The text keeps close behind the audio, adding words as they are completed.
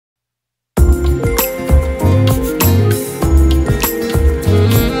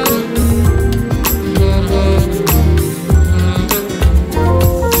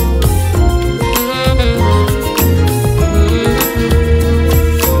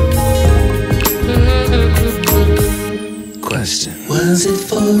Was it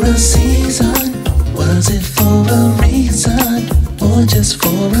for a season? Was it for a reason? Or just for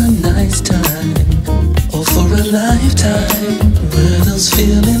a nice time? Or for a lifetime? Were those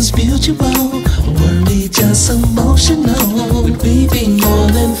feelings mutual? Or were we just emotional? Would we be more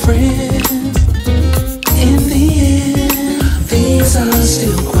than friends? In the end, these are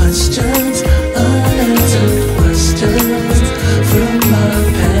still questions, unanswered questions from my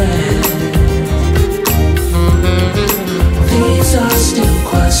past. These are still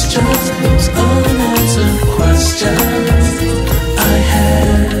questions, those unanswered questions I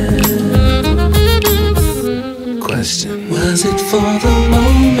had. Question: was it for the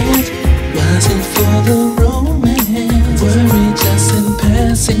moment? Was it for the romance? Were we just in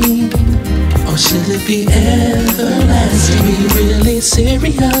passing? Or should it be everlasting? Be really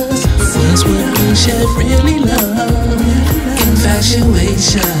serious? Was what we shared really love?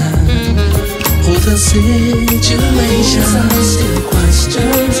 Infatuation? Or the situations are still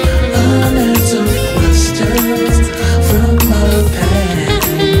questions, unanswered questions from my past.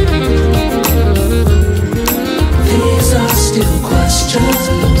 These are still questions,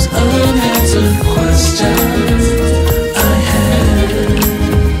 those unanswered questions I had.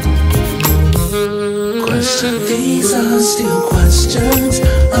 These are still questions,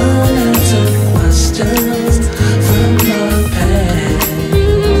 unanswered questions from my past.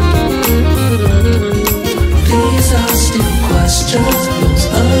 These are still questions, those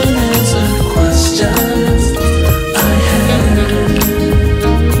unanswered questions I had.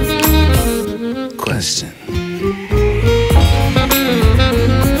 Question.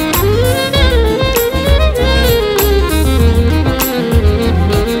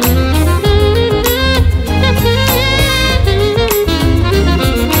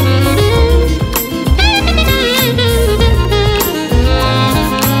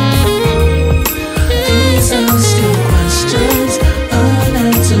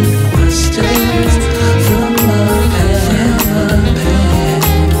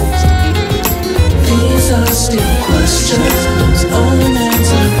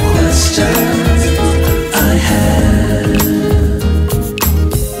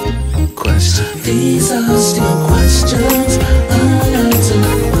 These are still questions,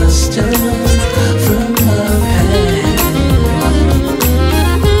 unanswered questions from my past.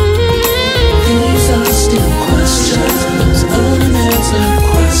 These are still questions, those unanswered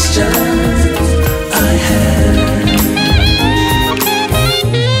questions I had.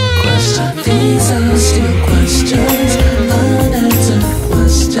 These are still questions, unanswered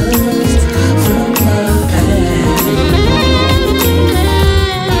questions from my past.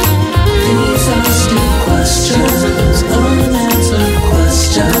 These are still questions, those unanswered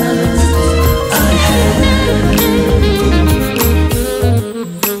questions I had.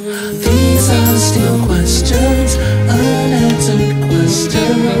 These are still questions, unanswered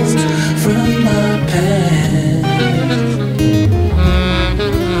questions